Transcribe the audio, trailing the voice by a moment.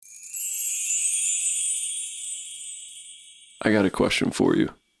I got a question for you.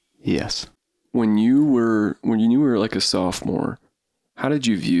 Yes. When you were like a sophomore, how did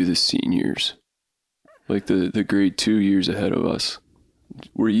you view the seniors? Like the grade 2 years ahead of us.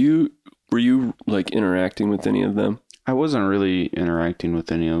 Were you like interacting with any of them? I wasn't really interacting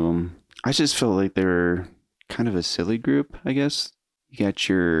with any of them. I just felt like they were kind of a silly group, I guess. You got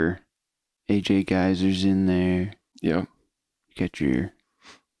your AJ Geisers in there. Yeah. You got your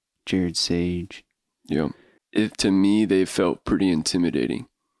Jared Sage. Yeah. To me, they felt pretty intimidating.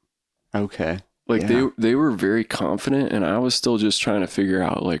 Okay. Like they were very confident, and I was still just trying to figure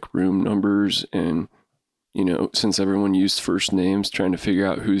out like room numbers and, you know, since everyone used first names, trying to figure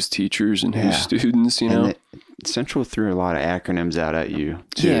out who's teachers and who's students, you know. Central threw a lot of acronyms out at you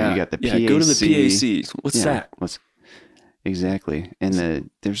too. Yeah. You got the PAC. Yeah, go to the PAC. What's that? Exactly. And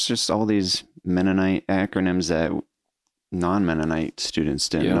there's just all these Mennonite acronyms that non-Mennonite students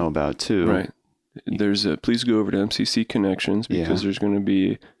didn't know about too. Right. There's please go over to MCC Connections because there's going to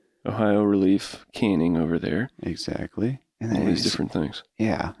be Ohio Relief canning over there. Exactly. And all these different things.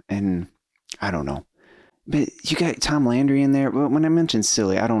 Yeah. And I don't know. But you got Tom Landry in there. Well, when I mentioned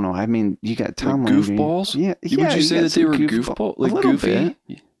silly, I don't know. I mean, you got Tom Landry. Goofballs? Yeah. Would you say that they were goofball? Like a little goofy?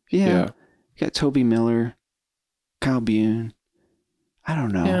 Bit. Yeah. You got Toby Miller, Kyle Bune. I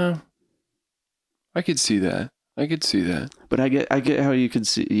don't know. Yeah. I could see that. But I get how you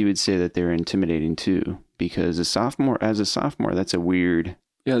would say that they're intimidating too, because as a sophomore, that's a weird.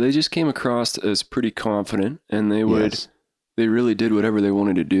 Yeah, they just came across as pretty confident, and they really did whatever they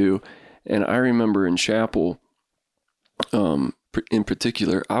wanted to do. And I remember in chapel, in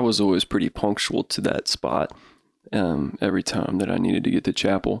particular, I was always pretty punctual to that spot every time that I needed to get to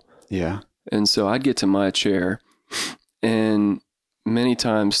chapel. Yeah. And so I'd get to my chair, and many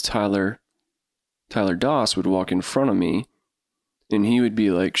times Tyler Doss would walk in front of me, and he would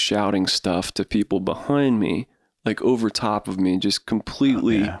be like shouting stuff to people behind me, like over top of me, just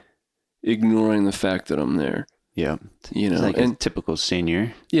completely ignoring the fact that I'm there. Yeah. You know, it's like a typical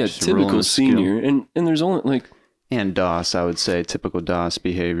senior. Yeah, typical senior. And there's only like... And Doss, I would say, typical Doss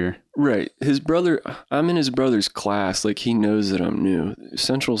behavior. Right. His brother, I'm in his brother's class. Like, he knows that I'm new.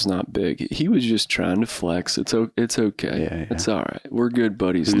 Central's not big. He was just trying to flex. It's okay. Yeah. It's all right. We're good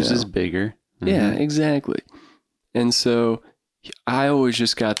buddies now. Who's is bigger? Mm-hmm. Yeah, exactly. And so I always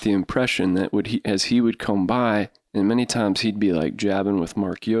just got the impression that as he would come by, and many times he'd be like jabbing with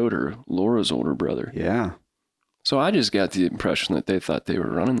Mark Yoder, Laura's older brother. Yeah. So I just got the impression that they thought they were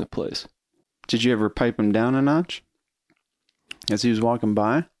running the place. Did you ever pipe him down a notch as he was walking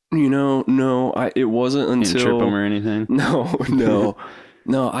by? You know, no, it wasn't until... You didn't trip him or anything?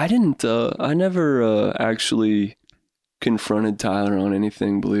 No, I didn't. I never actually confronted Tyler on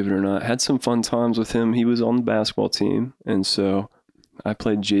anything, believe it or not. Had some fun times with him. He was on the basketball team, and so I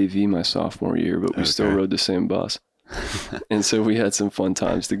played JV my sophomore year, but we still rode the same bus. And so we had some fun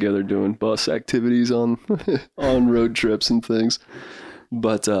times together doing bus activities on road trips and things.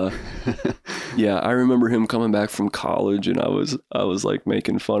 But yeah, I remember him coming back from college, and I was like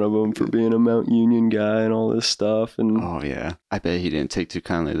making fun of him for being a Mount Union guy and all this stuff. And oh yeah, I bet he didn't take too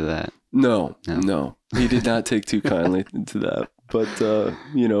kindly to that. No, he did not take too kindly to that. But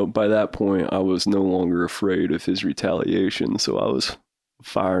you know, by that point, I was no longer afraid of his retaliation, so I was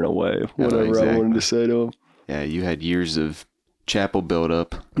firing away whatever I wanted to say to him. Yeah, you had years of chapel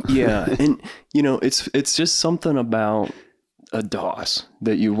buildup. Yeah, and you know, it's just something about a Doss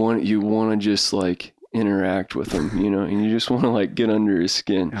that you want to just like interact with him, you know, and you just want to like get under his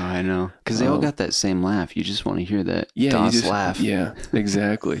skin. Oh, I know, because they all got that same laugh. You just want to hear that Doss laugh. Yeah,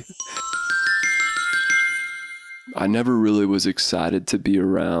 exactly. I never really was excited to be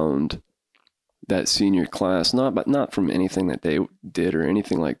around that senior class, not from anything that they did or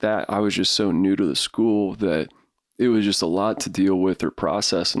anything like that. I was just so new to the school that it was just a lot to deal with or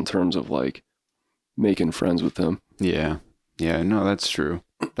process in terms of like making friends with them. Yeah. Yeah, no, that's true.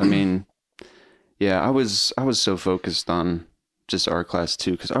 I mean, yeah, I was so focused on just our class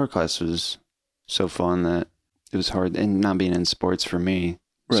too, because our class was so fun that it was hard, and not being in sports for me,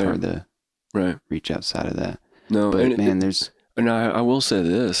 it's hard to reach outside of that. No, but and I will say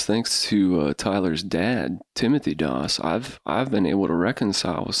this: thanks to Tyler's dad, Timothy Doss, I've been able to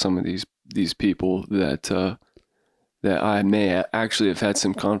reconcile with some of these people that I may actually have had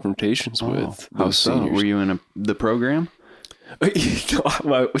some confrontations with. How so? Seniors. Were you in the program?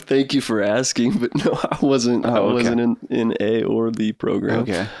 Thank you for asking, but no, I wasn't. I wasn't in A or the program.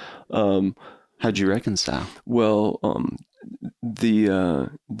 Okay. How'd you reconcile? Well, the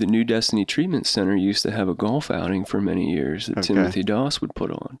New Destiny Treatment Center used to have a golf outing for many years that Timothy Doss would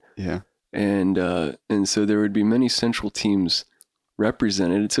put on. Yeah. And so there would be many Central teams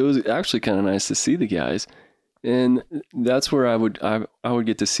represented. So it was actually kind of nice to see the guys. And that's where I would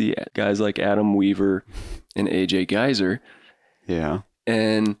get to see guys like Adam Weaver and AJ Geyser. Yeah.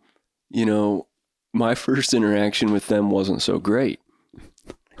 And, you know, my first interaction with them wasn't so great.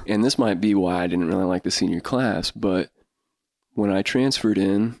 And this might be why I didn't really like the senior class, but when I transferred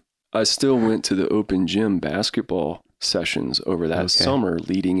in, I still went to the open gym basketball sessions over that summer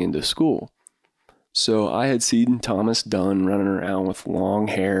leading into school. So I had seen Thomas Dunn running around with long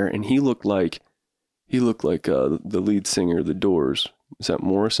hair, and he looked like the lead singer of The Doors. Is that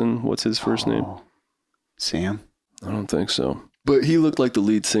Morrison? What's his first name? Sam? I don't think so. But he looked like the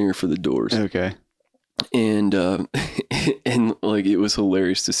lead singer for The Doors. Okay. And and like it was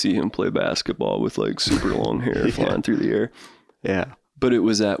hilarious to see him play basketball with like super long hair flying through the air. Yeah. But it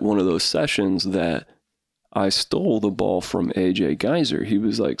was at one of those sessions that I stole the ball from AJ Geyser. He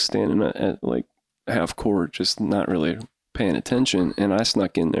was like standing at like half court, just not really paying attention, and I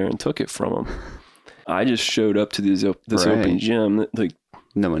snuck in there and took it from him. I just showed up to this open gym, like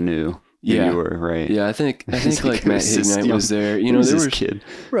no one knew. Yeah, you were right. Yeah, I think like Matt Hignite was there. You know, there was kid.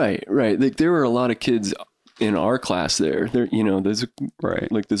 Right. Like there were a lot of kids in our class there. There, you know, there's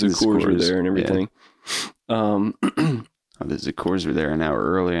like the Zakors were there and everything. Yeah. The Zakors were there an hour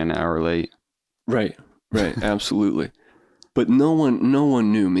early, an hour late. Right. Absolutely. But no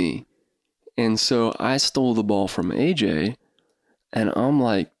one knew me. And so I stole the ball from AJ, and I'm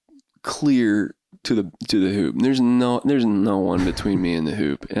like clear to the hoop. There's no one between me and the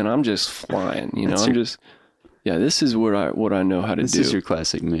hoop, and I'm just flying. You know, this is what I know how to do. This is your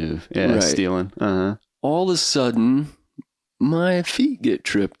classic move. Yeah, right. Stealing. All of a sudden, my feet get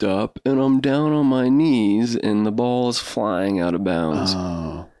tripped up, and I'm down on my knees, and the ball is flying out of bounds.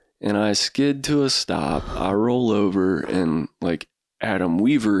 Oh. And I skid to a stop. I roll over, and like Adam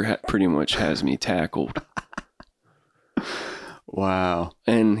Weaver pretty much has me tackled. Wow.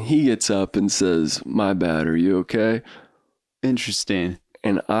 And he gets up and says, "My bad, are you okay?" Interesting.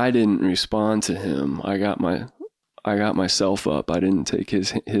 And I didn't respond to him. I got myself up. I didn't take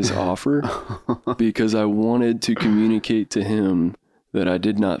his offer because I wanted to communicate to him that I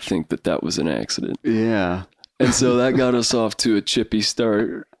did not think that was an accident. Yeah. And so that got us off to a chippy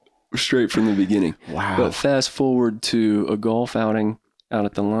start straight from the beginning. Wow. But fast forward to a golf outing out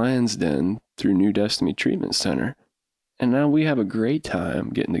at the Lions Den through New Destiny Treatment Center. And now we have a great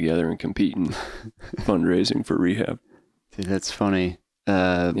time getting together and competing, fundraising for rehab. Dude, that's funny.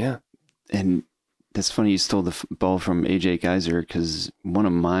 Yeah. And that's funny you stole the ball from AJ Geyser, because one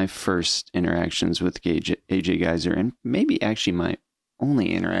of my first interactions with AJ Geyser, and maybe actually my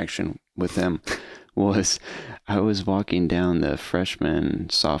only interaction with him, was I was walking down the freshman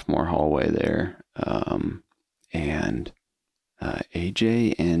sophomore hallway there, and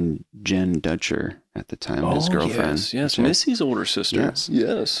AJ and Jen Dutcher at the time, his girlfriend. Yes, Missy's older sister.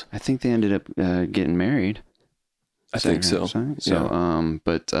 Yes. I think they ended up getting married. I think so.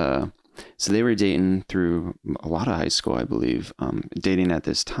 So they were dating through a lot of high school, I believe, dating at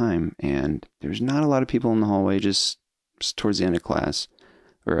this time, and there's not a lot of people in the hallway, just towards the end of class,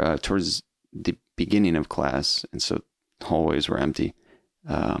 or towards the beginning of class, and so hallways were empty.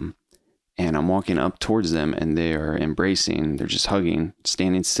 And I'm walking up towards them, and they are embracing. They're just hugging,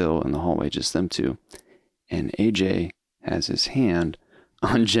 standing still in the hallway, just them two. And AJ has his hand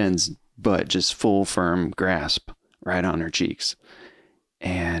on Jen's butt, just full, firm grasp right on her cheeks.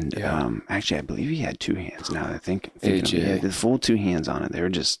 And actually, I believe he had two hands. Now that I think AJ, he had the full two hands on it. They were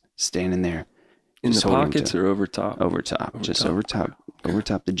just standing there. In the pockets or over top? Over top. Over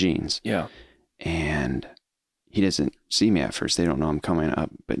top the jeans. Yeah. And he doesn't see me at first. They don't know I'm coming up,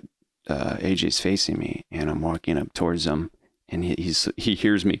 but AJ's facing me, and I'm walking up towards him, and he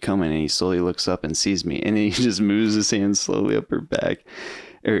hears me coming, and he slowly looks up and sees me, and he just moves his hand slowly up her back,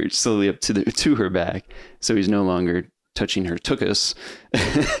 or slowly up to her back, so he's no longer touching her tuchus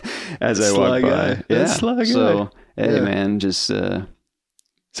as I walk by. Yeah, sly guy. So hey, man, just so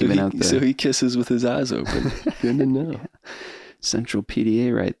he kisses with his eyes open. Good to know. Central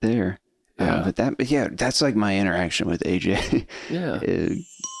PDA right there. Yeah. But that's like my interaction with AJ. Yeah.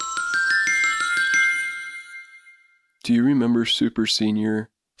 Do you remember Super Senior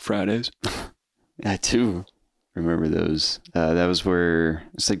Fridays? I do remember those. That was where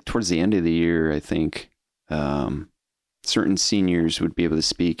it's like towards the end of the year, I think, certain seniors would be able to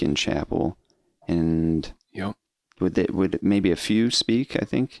speak in chapel, and would maybe a few speak, I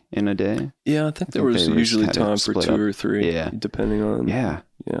think, in a day. Yeah, I think there was usually time for two or three, depending on. Yeah.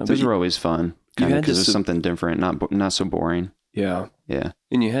 Those were always fun, kind of, because it was something different, not so boring. Yeah.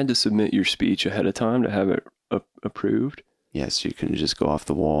 And you had to submit your speech ahead of time to have it approved. Yes, you couldn't just go off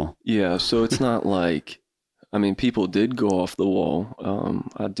the wall. Yeah, so it's not like, I mean, people did go off the wall.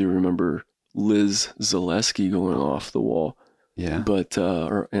 I do remember Liz Zaleski going off the wall, Yeah. but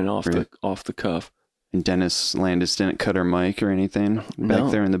off the cuff. And Dennis Landis didn't cut her mic or anything back No.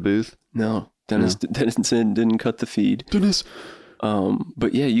 there in the booth. No, Dennis didn't cut the feed. Dennis.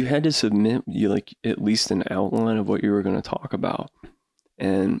 But yeah, you had to submit at least an outline of what you were going to talk about.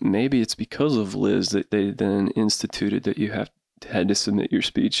 And maybe it's because of Liz that they then instituted that you had to submit your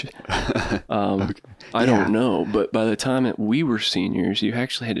speech. Okay. I don't know, but by the time that we were seniors, you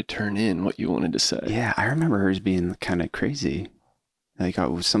actually had to turn in what you wanted to say. Yeah, I remember hers being kind of crazy. Like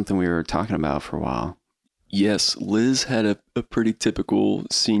it was something we were talking about for a while. Yes, Liz had a pretty typical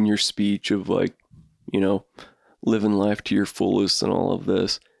senior speech of living life to your fullest and all of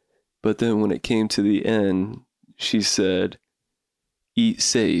this. But then when it came to the end, she said, "Eat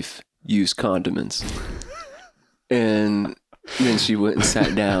safe, use condiments." And then she went and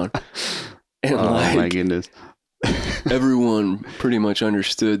sat down. And oh my goodness. Everyone pretty much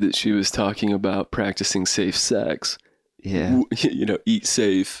understood that she was talking about practicing safe sex. Yeah. Eat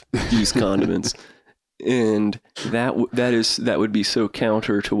safe, use condiments. And that would be so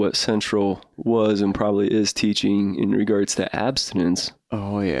counter to what Central was and probably is teaching in regards to abstinence.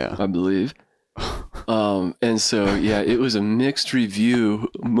 Oh yeah. I believe. And so, yeah, it was a mixed review.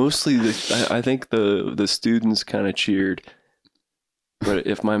 Mostly, I think the students kind of cheered. But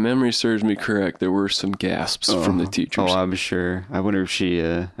if my memory serves me correct, there were some gasps from the teachers. Oh, I'm sure. I wonder if she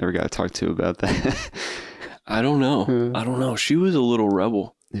ever got talked to about that. I don't know. She was a little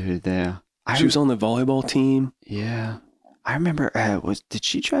rebel. Yeah. She was on the volleyball team. Yeah. I remember, did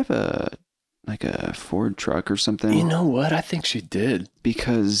she drive a Ford truck or something? You know what? I think she did.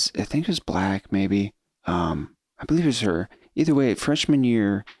 Because I think it was black, maybe. I believe it was her. Either way, freshman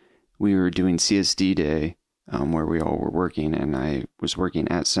year, we were doing CSD day, where we all were working, and I was working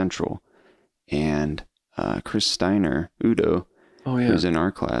at Central. And Chris Steiner, Udo, who was in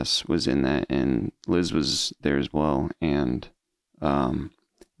our class, was in that, and Liz was there as well. And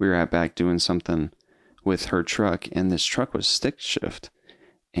we were out back doing something with her truck, and this truck was stick shift.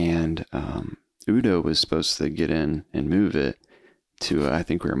 And Udo was supposed to get in and move it to, I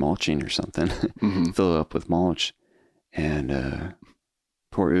think we were mulching or something, fill it up with mulch. And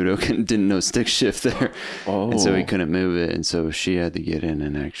poor Udo didn't know stick shift there. Oh. And so he couldn't move it. And so she had to get in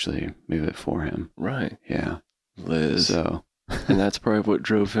and actually move it for him. Right. Yeah. Liz. So. And that's probably what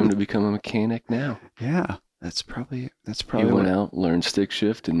drove him to become a mechanic now. Yeah. That's probably he went out, learned stick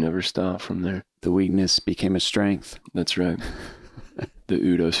shift, and never stopped from there. The weakness became a strength. That's right. The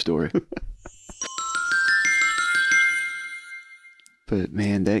Udo story. But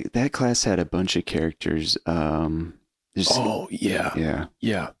man, that class had a bunch of characters. Oh yeah.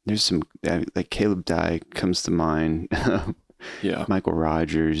 There's some like Caleb Dye comes to mind. Yeah. Michael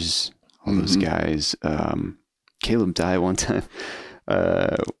Rogers, all those guys. Caleb Dye one time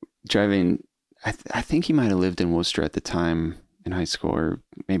driving. I think he might have lived in Worcester at the time in high school, or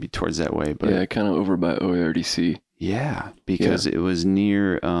maybe towards that way. But yeah, kind of over by OARDC. Yeah, because it was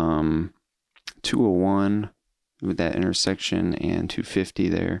near 201 with that intersection and 250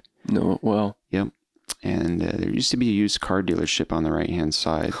 there. No, well. Yep. And there used to be a used car dealership on the right-hand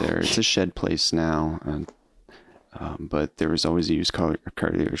side there. It's a shed place now. But there was always a used car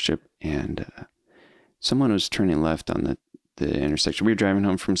dealership. And someone was turning left on the intersection. We were driving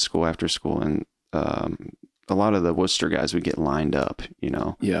home from school after school, and a lot of the Worcester guys would get lined up,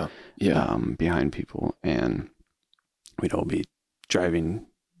 Yeah. Behind people. And we'd all be driving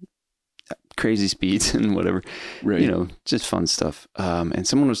crazy speeds and whatever, right. Just fun stuff. And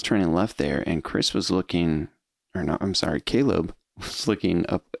someone was turning left there, and Caleb was looking up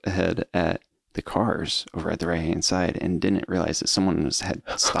ahead at the cars over at the right-hand side and didn't realize that someone had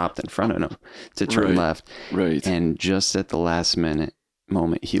stopped in front of him to turn left. Right. And just at the last moment,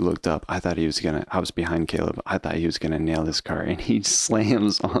 he looked up. I was behind Caleb. I thought he was going to nail this car, and he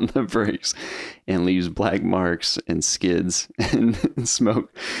slams on the brakes and leaves black marks and skids and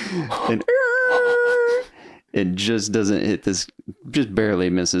smoke. And it just doesn't hit this, just barely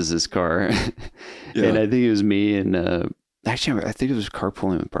misses this car. Yeah. And I think it was me and, actually, I think it was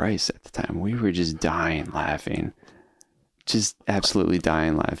carpooling with Bryce at the time. We were just dying laughing. Just absolutely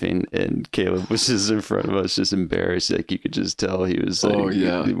dying laughing, and Caleb was just in front of us, just embarrassed. Like you could just tell he was. Like,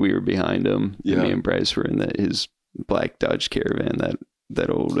 we were behind him. Yeah, me and Bryce were in his black Dodge Caravan, that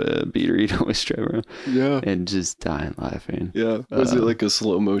old beater he'd always drive around. Yeah, and just dying laughing. Yeah, was it like a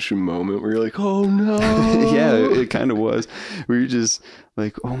slow motion moment where you're like, "Oh no"? Yeah, it kind of was. We were just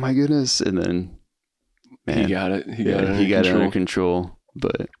like, "Oh my goodness," and then man, he got it. He got it under control,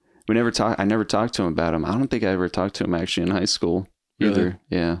 but. I never talked to him about him. I don't think I ever talked to him actually in high school either. Really?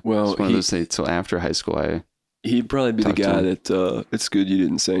 Yeah. Well, it's one of those things. Till after high school, I He'd probably be the Talk to guy him. that it's good you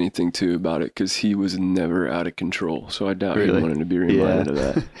didn't say anything to about it because he was never out of control. So I doubt he Really? wanted to be reminded of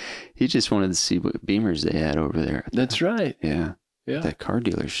that. He just wanted to see what Beamers they had over there. That's right. Yeah. Yeah. That car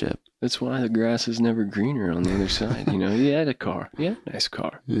dealership. That's why the grass is never greener on the other side. You know, he had a car. He had a nice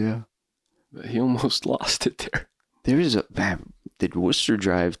car. Yeah. But he almost lost it there. The Worcester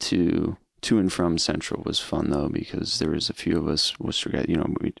drive to and from Central was fun though, because there was a few of us Worcester guys, you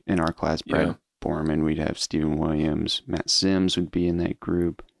know, in our class, Brad Borman, we'd have Stephen Williams, Matt Sims would be in that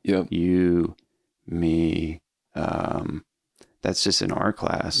group. Yep. You, me, that's just in our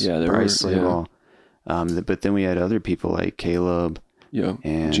class. Yeah, there Bryce were, Slagle. But then we had other people like Caleb. Yep.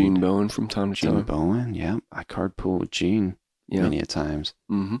 And Gene Bowen from time to Gene time. Bowen. Yeah. I carpool with Gene many a times.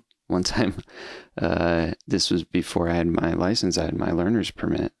 Mm-hmm. One time, this was before I had my license, I had my learner's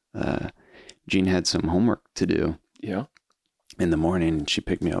permit. Jean had some homework to do in the morning, and she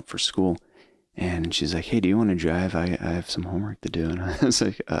picked me up for school. And she's like, hey, do you want to drive? I have some homework to do. And I was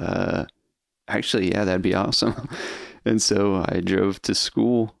like, actually, yeah, that'd be awesome. And so I drove to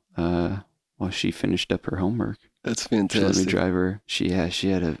school while she finished up her homework. That's She let fantastic. me drive her.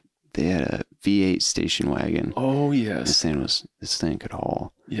 They had a V8 station wagon. Oh, yes. This thing could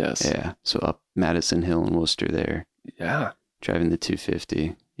haul. Yes. Yeah. So up Madison Hill in Worcester there, Yeah. driving the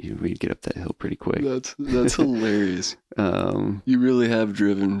 250, we'd get up that hill pretty quick. That's hilarious. You really have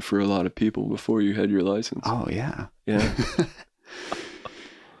driven for a lot of people before you had your license. Oh yeah. Yeah.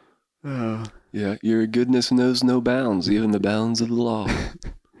 Yeah. Your goodness knows no bounds, even the bounds of the law.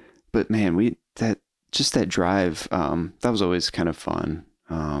 But man, that drive, that was always kind of fun.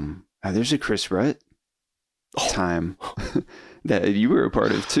 There's a Chris Rutt time that you were a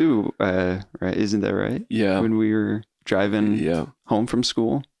part of too, right? Isn't that right? Yeah. When we were driving home from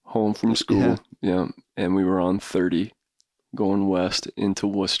school. Yeah. And we were on 30 going west into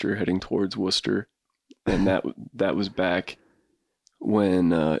Worcester, heading towards Worcester. And that was back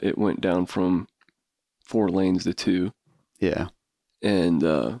when it went down from 4 lanes to 2. Yeah. And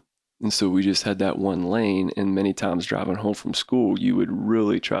so we just had that one lane, and many times driving home from school, you would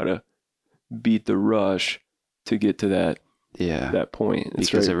really try to beat the rush to get to that point.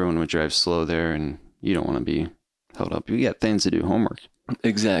 Because everyone would drive slow there, and you don't want to be held up. You got things to do, homework.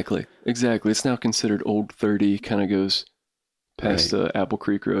 Exactly. It's now considered Old 30, kind of goes past Apple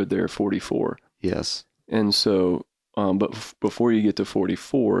Creek Road there, 44. Yes. And so, but before you get to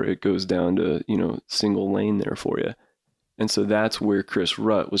 44, it goes down to, single lane there for you. And so that's where Chris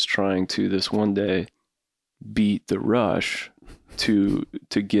Rutt was trying to this one day beat the rush to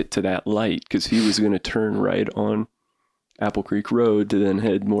get to that light, because he was going to turn right on Apple Creek Road to then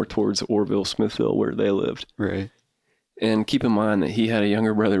head more towards Orville, Smithville, where they lived. Right. And keep in mind that he had a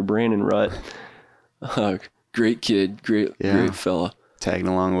younger brother, Brandon Rutt. Great kid, great fella. Tagging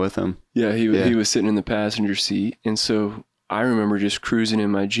along with him. Yeah, he was sitting in the passenger seat. And so I remember just cruising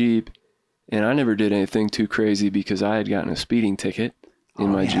in my Jeep, and I never did anything too crazy because I had gotten a speeding ticket in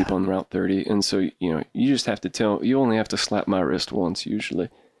my Jeep on Route 30. And so, you just have to you only have to slap my wrist once usually.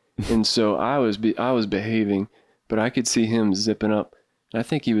 And so I was behaving, but I could see him zipping up. I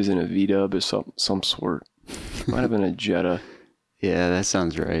think he was in a V-dub of some sort. Might have been a Jetta. Yeah, that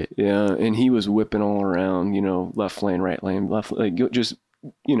sounds right. Yeah, and he was whipping all around, left lane, right lane, left, just,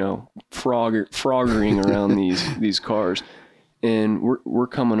 froggering around these cars. And we're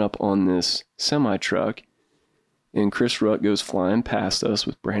coming up on this semi truck, and Chris Rutt goes flying past us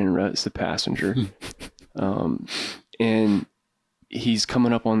with Brandon Rutt as the passenger. And he's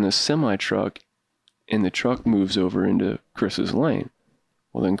coming up on this semi truck, and the truck moves over into Chris's lane.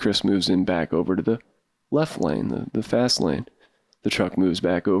 Well, then Chris moves in back over to the left lane, the fast lane. The truck moves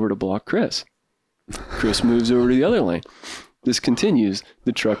back over to block Chris. Chris moves over to the other lane. This continues.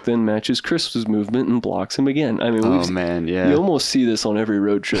 The truck then matches Chris's movement and blocks him again. I mean, you almost see this on every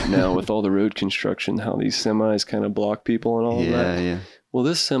road trip now with all the road construction, how these semis kind of block people and all of that. Yeah. Well,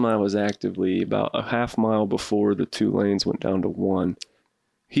 this semi was actively about a half mile before the 2 lanes went down to 1.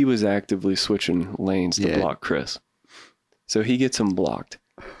 He was actively switching lanes to block Chris. So he gets him blocked.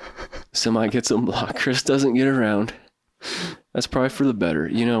 Semi gets him blocked. Chris doesn't get around. That's probably for the better.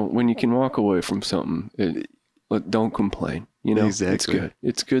 When you can walk away from something, don't complain. Exactly.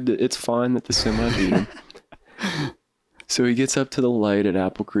 It's good. It's fine that the semi beat him. So he gets up to the light at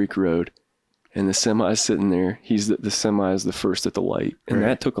Apple Creek Road, and the semi's sitting there. The semi is the first at the light, and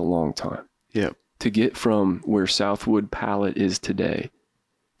that took a long time. Yep. To get from where Southwood Pallet is today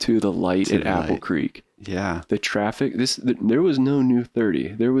to the light at Apple Creek. Yeah. The traffic. There was no new 30.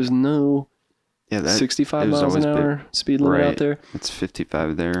 There was no Yeah, 65 it was miles an always hour speed limit out right. there. It's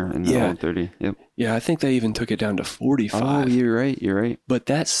 55 there and the old 30. Yep. Yeah, I think they even took it down to 45. Oh, you're right. But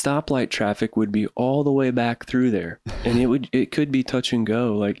that stoplight traffic would be all the way back through there, and it could be touch and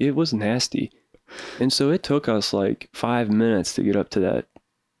go. Like, it was nasty. And so it took us like 5 minutes to get up to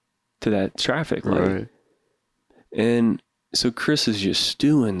that traffic light. Right. And so Chris is just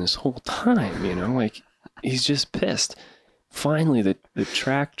stewing this whole time, like he's just pissed. Finally, the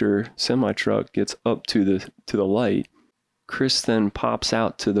tractor semi-truck gets up to the light. Chris then pops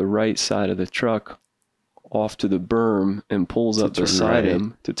out to the right side of the truck off to the berm and pulls up beside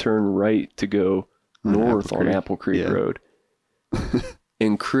him to turn right to go north on Apple Creek Road.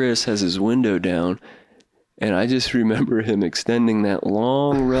 And Chris has his window down, and I just remember him extending that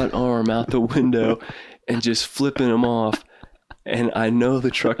long rut arm out the window and just flipping him off. And I know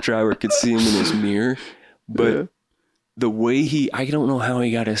the truck driver could see him in his mirror, but the way I don't know how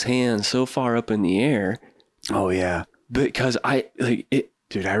he got his hand so far up in the air. Oh yeah. Because dude,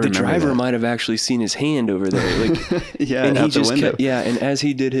 I remember the driver might have actually seen his hand over there. Like, yeah, and out he the just window. and as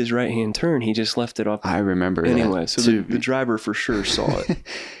he did his right hand turn, he just left it up. I remember anyway. that. So the driver for sure saw it.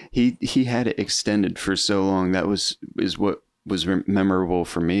 he had it extended for so long. That is what was memorable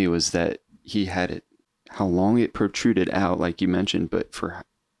for me, was that he had it, how long it protruded out, like you mentioned,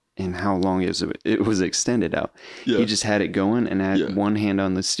 and how long it was extended out. Yeah. He just had it going and had one hand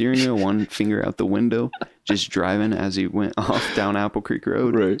on the steering wheel, one finger out the window, just driving as he went off down Apple Creek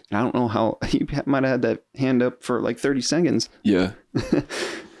Road. Right. I don't know how he might have had that hand up for like 30 seconds. Yeah.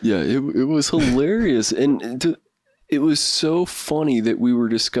 Yeah. It was hilarious. And it was so funny that we were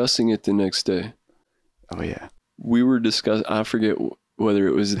discussing it the next day. Oh yeah. We were discussing, I forget whether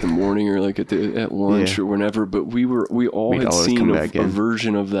it was in the morning or like at lunch or whenever, but we'd had seen a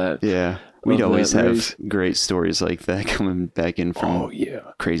version of that. Yeah. We'd always have great stories like that coming back in from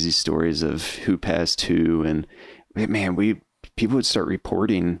crazy stories of who passed who. And man, people would start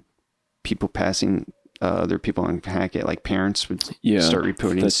reporting people passing other people on Hackett. Like parents would start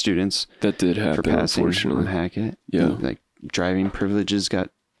reporting students. That did happen, for passing unfortunately. on Hackett. Yeah. And, like driving privileges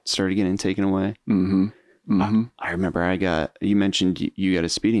started getting taken away. Mm-hmm. Mm-hmm. I remember you mentioned you got a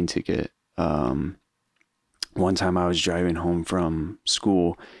speeding ticket. One time I was driving home from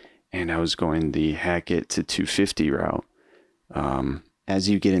school and I was going the Hackett to 250 route. As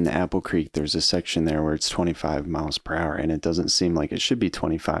you get into Apple Creek, there's a section there where it's 25 miles per hour, and it doesn't seem like it should be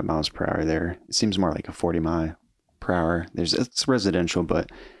 25 miles per hour there. It seems more like a 40 mile per hour. It's residential, but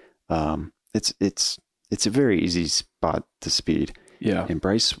it's a very easy spot to speed. Yeah. And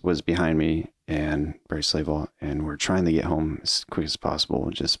Bryce was behind me, and Bryce Slavel, and we're trying to get home as quick as possible,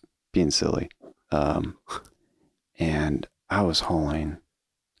 just being silly. And I was hauling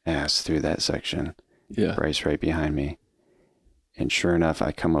ass through that section. Yeah. Bryce right behind me. And sure enough,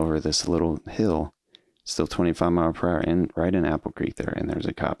 I come over this little hill, still 25 mile per hour, and right in Apple Creek there, and there's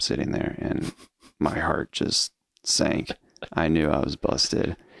a cop sitting there, and my heart just sank. I knew I was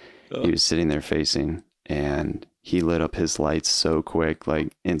busted. Oh. He was sitting there facing, and he lit up his lights so quick,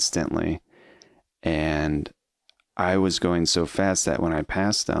 like instantly. And I was going so fast that when I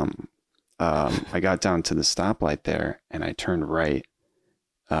passed him, I got down to the stoplight there, and I turned right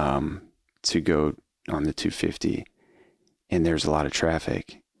to go on the 250. And there's a lot of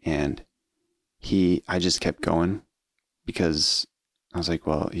traffic, and I just kept going because I was like,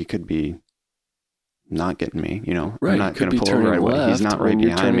 well, he could be not getting me, Right. I'm not going to pull over right away. He's not right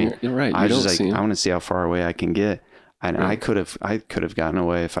behind me. You're right. I was just like, I want to see how far away I can get. And right. I could have gotten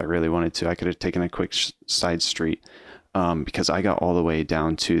away if I really wanted to. I could have taken a quick side street, because I got all the way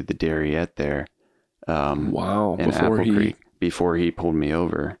down to the Darriette there. Wow. In Apple Creek before he pulled me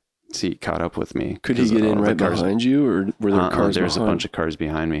over. He caught up with me. Could he get in right behind you, or were there cars There's a bunch of cars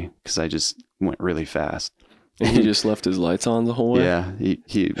behind me because I just went really fast. And he just left his lights on the whole way? Yeah,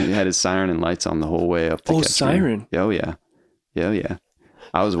 he had his siren and lights on the whole way up to catch siren. Me. Oh, yeah. Yeah.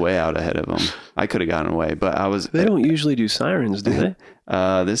 I was way out ahead of him. I could have gotten away, but I was... They don't usually do sirens, do they?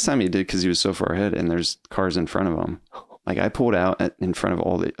 This time he did because he was so far ahead, and there's cars in front of him. Like, I pulled out in front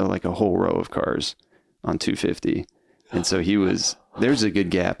of like a whole row of cars on 250. And so there's a good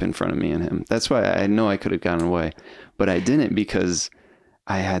gap in front of me and him. That's why I know I could have gotten away, but I didn't because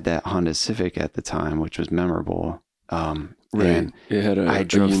I had that Honda Civic at the time, which was memorable. Right. It had I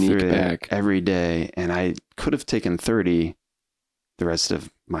drove unique through back it every day, and I could have taken 30 the rest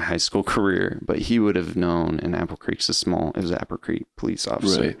of my high school career, but he would have known, and Apple Creek's it was an Apple Creek police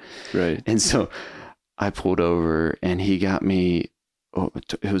officer. Right. And so I pulled over, and he got me.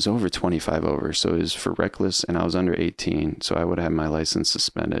 It was over 25 over, so it was for reckless, and I was under 18, so I would have my license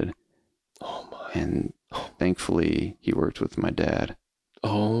suspended. Oh my! And thankfully, he worked with my dad.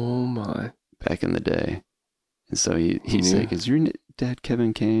 Oh my! Back back in the day. And so he's like, "Is your dad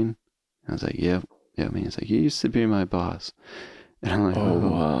Kevin Kane?" I was like, "Yep." I mean, he's like, "He used to be my boss." And I'm like, "Oh,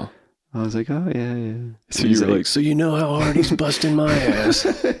 wow." I was like, "Oh, yeah." So you were like, "So you know how hard he's busting my ass."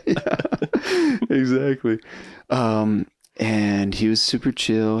 Yeah, exactly. And he was super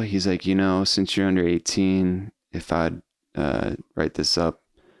chill. He's like, since you're under 18, if I'd write this up,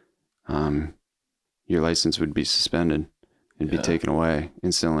 your license would be suspended. It'd be taken away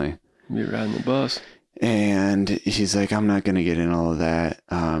instantly. Be riding the bus. And he's like, I'm not going to get in all of that.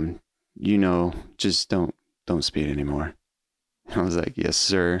 Just don't speed anymore. And I was like, yes,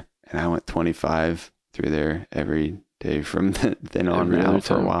 sir. And I went 25 through there every day from then on out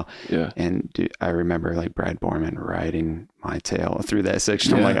for a while. Yeah. And dude, I remember like Brad Borman riding my tail through that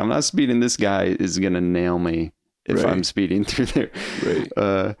section. I'm like, I'm not speeding. This guy is going to nail me if I'm speeding through there.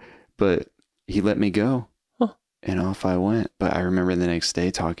 Right. But he let me go. And off I went. But I remember the next day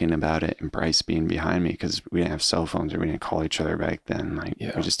talking about it and Bryce being behind me because we didn't have cell phones or we didn't call each other back then.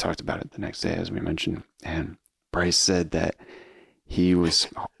 We just talked about it the next day, as we mentioned. And Bryce said that he was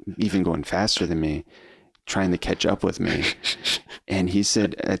even going faster than me, trying to catch up with me. And he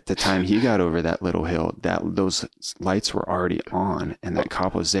said at the time he got over that little hill, that those lights were already on and that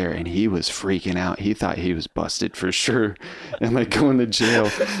cop was there and he was freaking out. He thought he was busted for sure and like going to jail.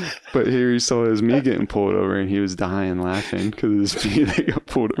 But here he saw it as me getting pulled over and he was dying laughing because of the speed that got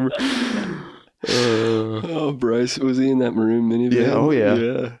pulled over. Bryce, was he in that maroon minivan? Yeah. Oh yeah.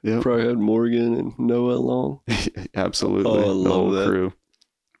 Yeah. Yep. Probably had Morgan and Noah along. Absolutely. Oh, I love the whole that. crew.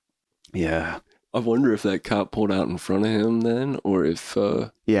 Yeah. I wonder if that cop pulled out in front of him then, or if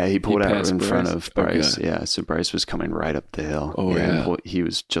he pulled out in Bryce? front of Bryce. Okay. Yeah, so Bryce was coming right up the hill. Oh yeah. He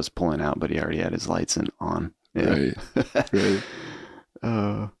was just pulling out, but he already had his lights on. Yeah. Right.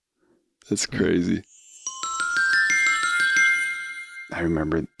 That's crazy. I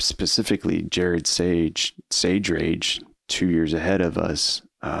remember specifically Jared Sage Rage, 2 years ahead of us.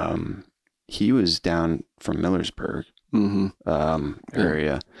 He was down from Millersburg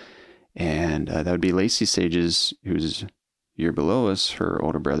area. And that would be Lacey Sage's, who's a year below us, her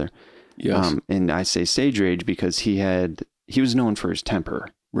older brother. Yes. And I say Sage Rage because he was known for his temper.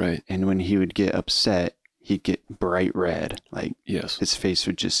 Right. And when he would get upset, he'd get bright red. Like his face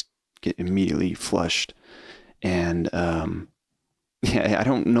would just get immediately flushed. And I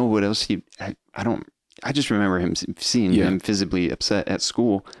don't know what else I just remember him seeing him visibly upset at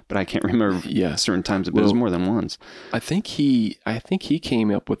school, but I can't remember certain times. But it was more than once. I think he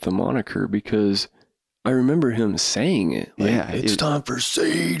came up with the moniker because I remember him saying it. Like, it's time for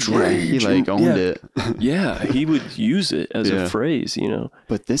Sage Rage. He owned it. Yeah, he would use it as a phrase,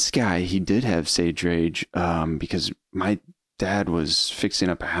 But this guy, he did have Sage Rage because my dad was fixing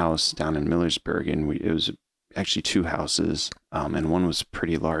up a house down in Millersburg, and it was actually 2 houses, and one was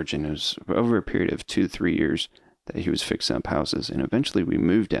pretty large, and it was over a period of 2 to 3 years that he was fixing up houses, and eventually we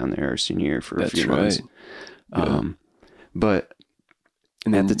moved down there our senior year for a few months. But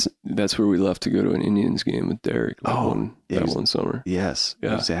that's where we left to go to an Indians game with Derek. That one summer. Yes,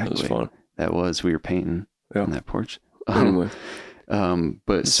 exactly. That was fun. We were painting on that porch. Anyway,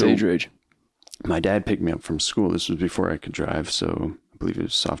 but Sage Rage. My dad picked me up from school. This was before I could drive, so I believe it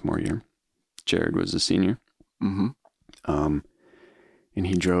was sophomore year. Jared was a senior. And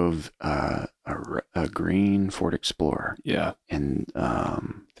he drove a green Ford Explorer. Yeah. And I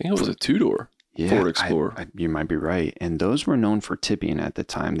think it was a 2-door Ford Explorer. You might be right. And those were known for tipping at the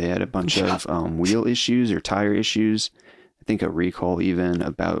time. They had a bunch of wheel issues or tire issues. I think a recall even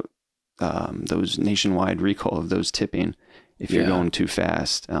about those nationwide recall of those tipping if you're going too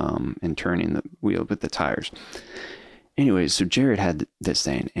fast and turning the wheel with the tires. Anyways, so Jared had this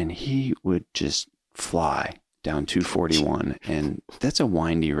thing and he would just fly down 241, and that's a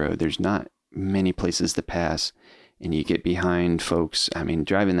windy road. There's not many places to pass, and you get behind folks. I mean,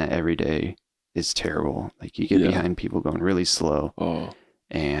 driving that every day is terrible. Like you get behind people going really slow,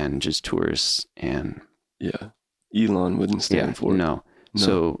 and just tourists, and Elon wouldn't stand for it. No.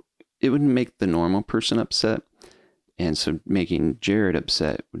 So it would make the normal person upset, and so making Jared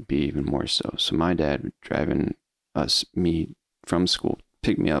upset would be even more so. So my dad driving me from school,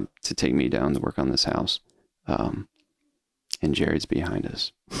 pick me up to take me down to work on this house. And Jared's behind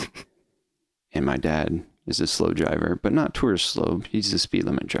us. And my dad is a slow driver, but not tourist slow. He's a speed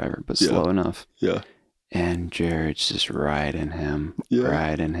limit driver, but slow enough. Yeah. And Jared's just riding him,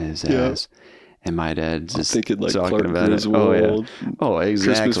 riding his ass. And my dad's just talking Clark about Griswold, it. Oh,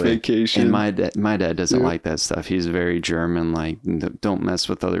 exactly. Christmas Vacation. And my dad doesn't like that stuff. He's very German, like, don't mess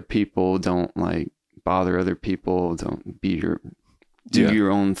with other people. Don't, like, bother other people. Don't do your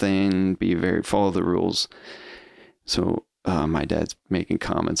own thing. Follow the rules. So my dad's making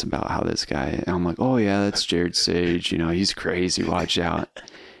comments about how this guy, and I'm like, oh yeah, that's Jared Sage. You know, he's crazy. Watch out.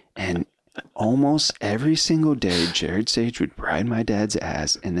 And almost every single day, Jared Sage would ride my dad's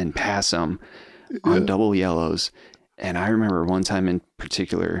ass and then pass him on double yellows. And I remember one time in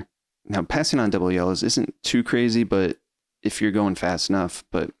particular, now passing on double yellows isn't too crazy, but if you're going fast enough,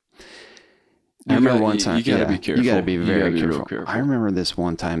 but I remember one time, you gotta be careful. You gotta be very real careful. I remember this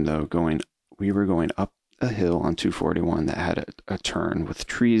one time though, we were going up a hill on 241 that had a turn with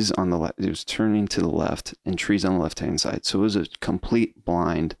trees on the left. It was turning to the left and trees on the left-hand side. So it was a complete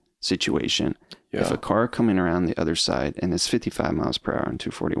blind situation. Yeah. If a car coming around the other side, and it's 55 miles per hour on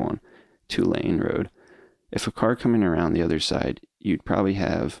 241, 2-lane road. If a car coming around the other side, you'd probably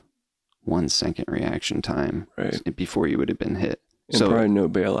have 1 second reaction time before you would have been hit. And so probably no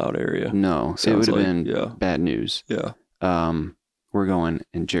bailout area. No, it would have been bad news. Yeah. We're going,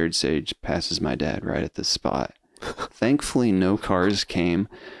 and Jared Sage passes my dad right at this spot. Thankfully, no cars came,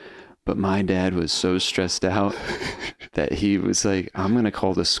 but my dad was so stressed out that he was like, I'm going to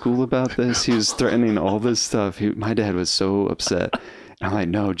call the school about this. He was threatening all this stuff. My dad was so upset. And I'm like,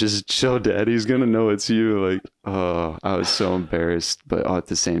 no, just chill, Dad. He's going to know it's you. Like, oh, I was so embarrassed. But at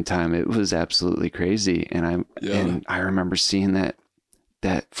the same time, it was absolutely crazy. And I remember seeing that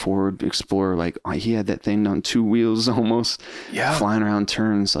Ford Explorer, like he had that thing on 2 wheels almost, flying around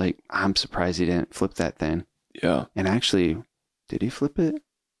turns. Like, I'm surprised he didn't flip that thing. Yeah. And actually, did he flip it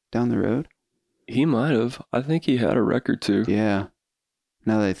down the road? He might have. I think he had a wreck or two. Yeah.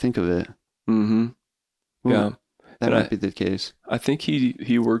 Now that I think of it. Mm-hmm. Well, yeah. That might be the case. I think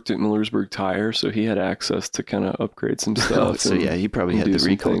he worked at Millersburg Tire, so he had access to kind of upgrade some stuff. So yeah, he probably had the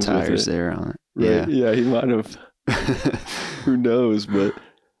recall tires there on it. Right? Yeah, he might have. Who knows? But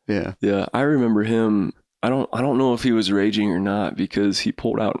yeah, I remember him. I don't know if he was raging or not, because he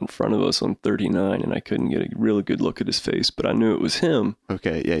pulled out in front of us on 39 and I couldn't get a really good look at his face, but I knew it was him.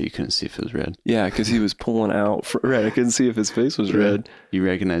 Okay, yeah, you couldn't see if it was red. Yeah, because he was pulling out. I couldn't see if his face was red. You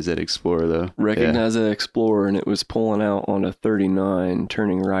recognize that Explorer though? Recognize that Explorer, and it was pulling out on a 39,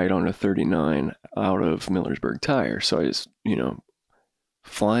 turning right on a 39 out of Millersburg Tire. So I just,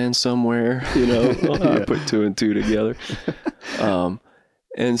 flying somewhere, I put 2 and 2 together.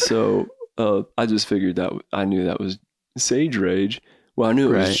 And so I just figured that I knew that was Sage Rage. Well, I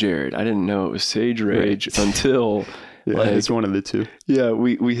knew it was Jared. I didn't know it was Sage Rage until it's one of the two. Yeah,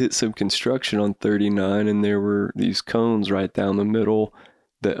 we hit some construction on 39, and there were these cones right down the middle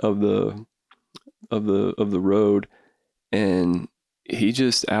of the road, and he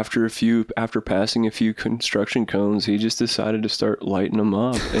just after passing a few construction cones, he just decided to start lighting them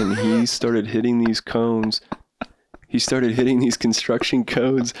up, and he started hitting these cones. He started hitting these construction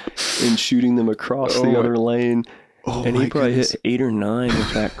cones and shooting them across the other lane. And he probably hit 8 or 9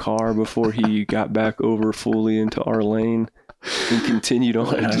 with that car before he got back over fully into our lane and continued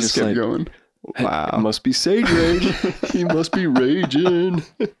on. And I just kept going. Wow. It must be Sage Rage. He must be raging.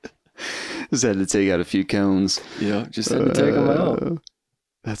 Just had to take out a few cones. Yeah, just had to take them out.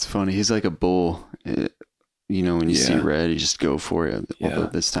 That's funny. He's like a bull. When you see red, you just go for it. Although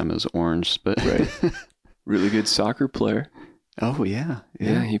this time it was orange. But really good soccer player. Oh, yeah.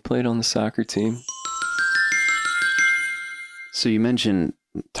 Yeah, he played on the soccer team. So you mentioned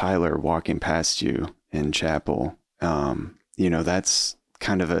Tyler walking past you in chapel. That's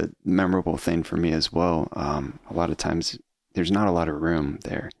kind of a memorable thing for me as well. A lot of times there's not a lot of room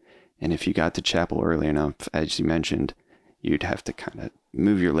there. And if you got to chapel early enough, as you mentioned, you'd have to kind of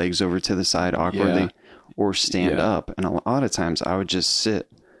move your legs over to the side awkwardly or stand up. And a lot of times I would just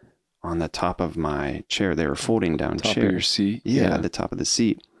sit on the top of my chair. They were folding down chairs. Top of your seat? Yeah, the top of the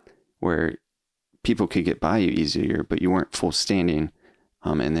seat, where people could get by you easier, but you weren't full standing.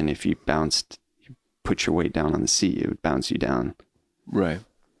 And then if you put your weight down on the seat, it would bounce you down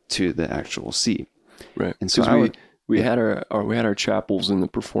to the actual seat. Right. And so we had our chapels in the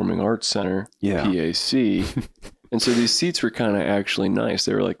Performing Arts Center, PAC. And so these seats were kind of actually nice.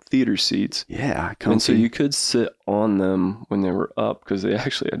 They were like theater seats. Yeah, comfy. And so you could sit on them when they were up, because they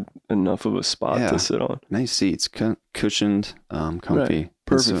actually had enough of a spot to sit on. Nice seats, cushioned, comfy. Right.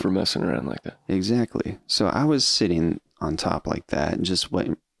 Perfect for messing around like that. Exactly. So I was sitting on top like that and just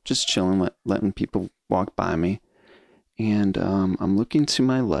chilling, letting people walk by me. And I'm looking to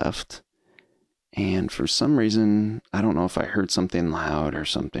my left, and for some reason, I don't know if I heard something loud or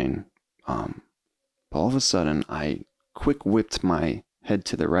something. All of a sudden, I quick whipped my head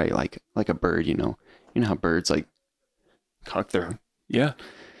to the right, like a bird. You know how birds like cock their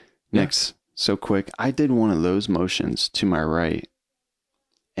necks so quick. I did one of those motions to my right,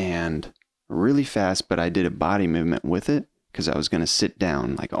 and really fast, but I did a body movement with it because I was going to sit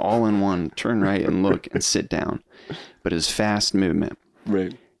down, like all in one, turn right and look and sit down. But it was fast movement.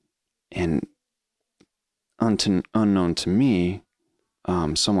 Right. And unknown to me,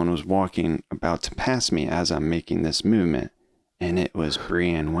 someone was walking about to pass me as I'm making this movement. And it was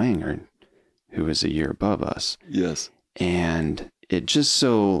Brianne Wanger, who was a year above us. Yes. And it just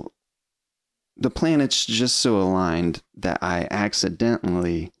so, the planets just so aligned that I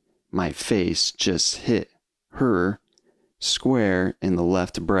accidentally, my face just hit her square in the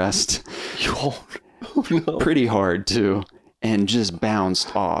left breast. Oh, no. Pretty hard too. And just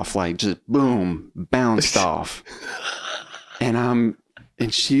bounced off, like just boom, bounced off. And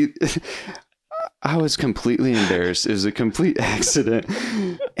I was completely embarrassed. It was a complete accident.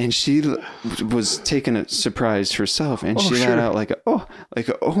 And she was taken a surprise herself. And she let out like, oh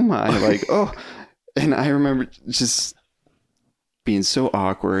my, like, oh. And I remember just being so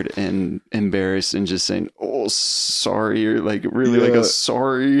awkward and embarrassed and just saying, oh, sorry, or like really like a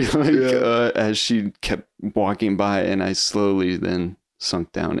sorry, like as she kept walking by, and I slowly then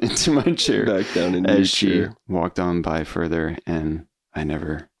sunk down into my chair. Back down into as she chair. walked on by further, and I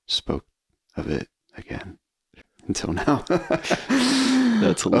never spoke of it again until now.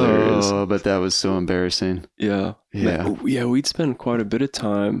 That's hilarious. Oh, but that was so embarrassing. Yeah. Yeah, we'd spend quite a bit of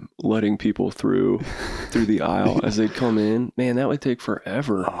time letting people through the aisle as they'd come in. Man, that would take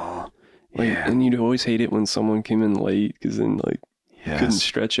forever. Oh, like, yeah. And you'd always hate it when someone came in late, because then like you couldn't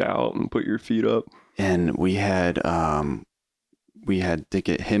stretch out and put your feet up. And we had to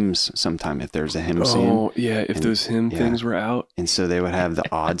get hymns sometime if there's a hymn scene. Oh, yeah, if those hymn things were out. And so they would have the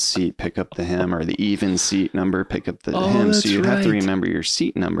odd seat pick up the hymn, or the even seat number pick up the hymn. That's So you'd have to right. remember your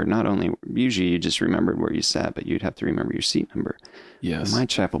seat number. Not only, usually you just remembered where you sat, but you'd have to remember your seat number. Yes. My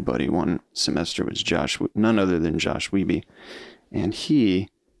chapel buddy one semester was none other than Josh Wiebe. And he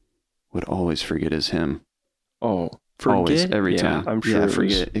would always forget his hymn. Oh, forget? Always, every time. I'm sure. Yeah, it was-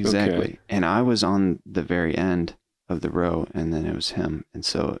 forget, exactly. Okay. And I was on the very end of the row, and then it was him. And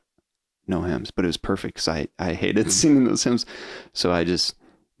so no hymns, but it was perfect because I hated singing those hymns. So I just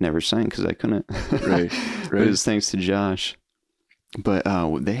never sang because I couldn't. Right. But it was thanks to Josh. But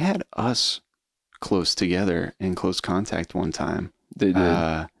they had us close together in close contact one time. They did.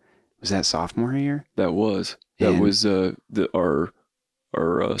 Was that sophomore year? That was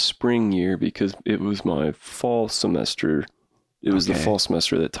our spring year, because it was my fall semester. It was the fall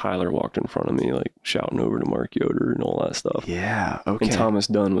semester that Tyler walked in front of me, like shouting over to Mark Yoder and all that stuff. Yeah. Okay. And Thomas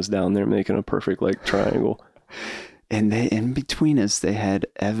Dunn was down there making a perfect like triangle. And they, in between us, they had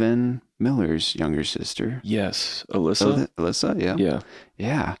Evan Miller's younger sister. Yes, Alyssa. Alyssa, yeah. Yeah.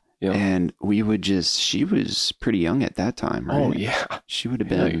 Yeah. Yeah. And we would she was pretty young at that time, right? Oh yeah. She would have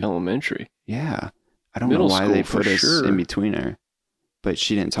Yeah, been, like elementary. yeah. I don't Middle know why school they for put us sure. in between her. But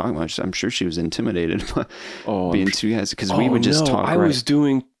she didn't talk much. I'm sure she was intimidated by Oh, being two guys, because we would just talk. I was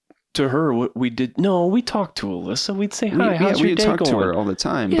doing to her what we did. No, we talked to Alyssa. We'd say hi. How's your we day talk going? to her all the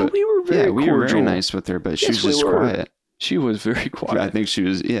time. Yeah, but we were very we were very cordial. nice with her, but she Yes, was just we were. quiet. She was very quiet. I think she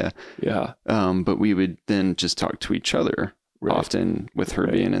was, yeah. Yeah. But we would then just talk to each other Right. often, with her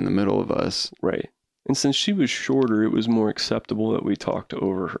Right. being in the middle of us. Right. And since she was shorter, it was more acceptable that we talked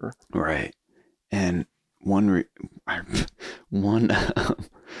over her. Right. And one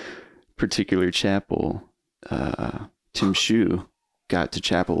particular chapel, Tim Shue got to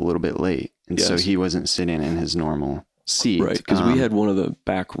chapel a little bit late. And so Yes. he wasn't sitting in his normal seat. Right. Because we had one of the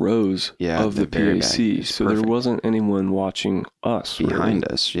back rows of the very back. PAC. It was So perfect. there wasn't anyone watching us. Behind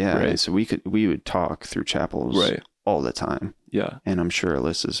really. us. Yeah. Right. And so we would talk through chapels Right. all the time. Yeah. And I'm sure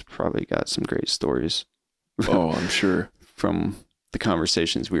Alyssa's probably got some great stories Oh, I'm sure. from the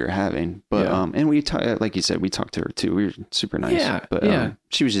conversations we were having. But, Yeah. and we like you said, we talked to her too. We were super nice. Yeah, But yeah.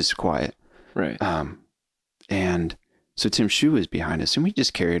 she was just quiet. Right. And so Tim Shue was behind us, and we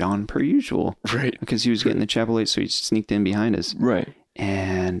just carried on per usual Right. because he was getting the chapel late. So he sneaked in behind us. Right.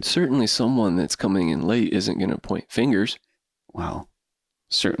 And Certainly someone that's coming in late isn't going to point fingers. well,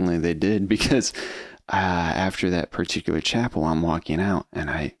 certainly they did, because after that particular chapel, I'm walking out and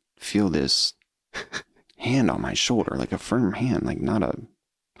I feel this hand on my shoulder, like a firm hand, like not a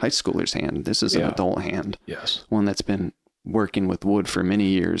high schooler's hand. This is an Yeah. adult hand, Yes. one that's been working with wood for many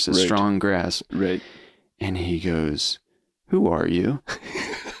years, a Right. strong grasp. Right. And he goes, "Who are you?"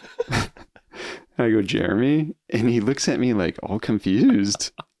 I go, "Jeremy." And he looks at me like all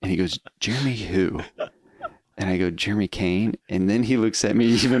confused. And he goes, "Jeremy who?" And I go, "Jeremy Kane." And then he looks at me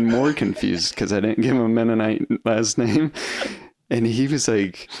even more confused because I didn't give him a Mennonite last name. And he was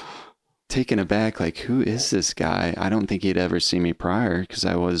like taken aback, like, "Who is this guy?" I don't think he'd ever seen me prior because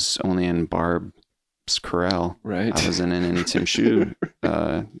I was only in Barb's chorale. Right. I wasn't in any Tim Shue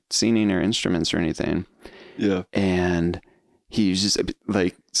singing or instruments or anything. Yeah. And he was just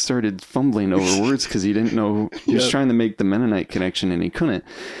like started fumbling over words because he didn't know. He was trying to make the Mennonite connection and he couldn't.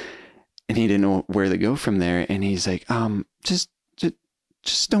 And he didn't know where to go from there. And he's like, just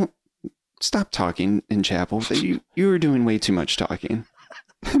don't stop talking in chapel. You were doing way too much talking.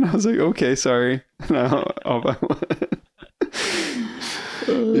 And I was like, okay, sorry. Yeah.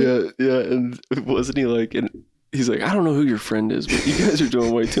 And wasn't he like, and he's like, I don't know who your friend is, but you guys are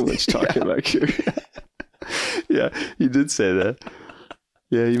doing way too much talking back here. Yeah, he did say that.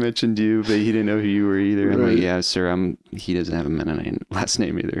 Yeah, he mentioned you, but he didn't know who you were either. I'm like, yeah, sir, he doesn't have a Mennonite last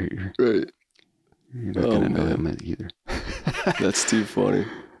name either. Right. You're not going to know him either. That's too funny.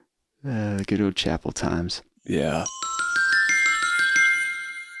 Good old chapel times. Yeah.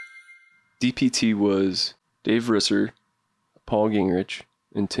 DPT was Dave Risser, Paul Gingrich,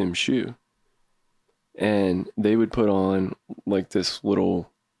 and Tim Shue. And they would put on like this little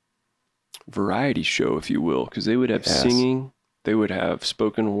variety show, if you will, because they would have singing, they would have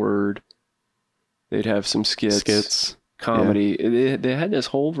spoken word, they'd have some skits. Comedy. Yeah. They had this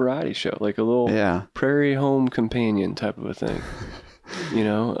whole variety show, like a little prairie home companion type of a thing.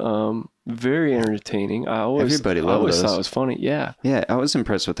 Very entertaining. Everybody loved those. Thought it was funny. Yeah. Yeah, I was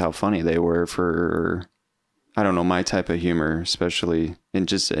impressed with how funny they were for, I don't know, my type of humor, especially in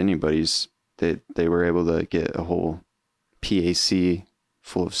just anybody's. They were able to get a whole PAC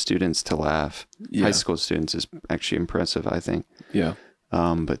full of students to laugh. Yeah. High school students is actually impressive, I think. Yeah.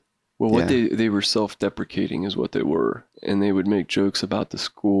 But what they were self-deprecating is what they were, and they would make jokes about the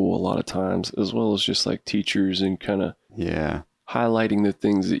school a lot of times, as well as just like teachers and kind of highlighting the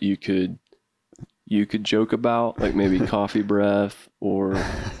things that you could joke about, like maybe coffee breath or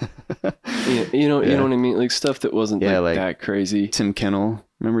you know what I mean, like stuff that wasn't like that crazy. Tim Kennel,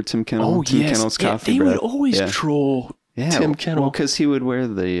 remember Tim Kennel? Oh, Tim yes. Kennel's coffee they breath. Would always troll Tim Kennel. Well, because he would wear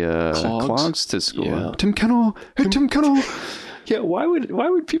the clogs to school. Yeah. Tim Kennel, hey Tim Kennel. Yeah, why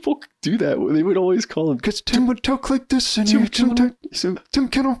would people do that? They would always call him because Tim would talk like this, and Tim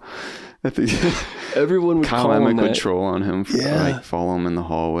Kennel. Everyone would call him that. Would troll on him for like follow him in the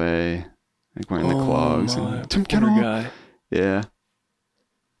hallway, like wearing the clogs. And Tim Kennel guy. Yeah.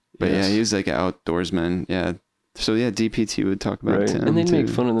 But he was like an outdoorsman. Yeah. So DPT would talk about Tim, and they'd make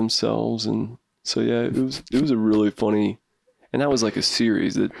fun of themselves, and so it was a really funny, and that was like a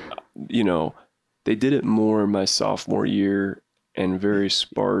series that they did it more my sophomore year and very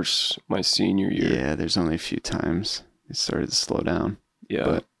sparse my senior year. Yeah, there's only a few times it started to slow down. Yeah.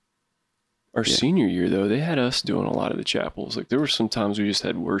 But our senior year, though, they had us doing a lot of the chapels. Like there were some times we just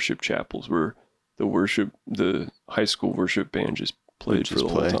had worship chapels where the high school worship band just played for the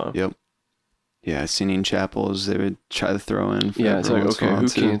whole time. Yep. Yeah, singing chapels they would try to throw in. Yeah, it's like, okay, who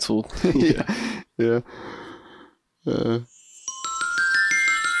canceled? Yeah.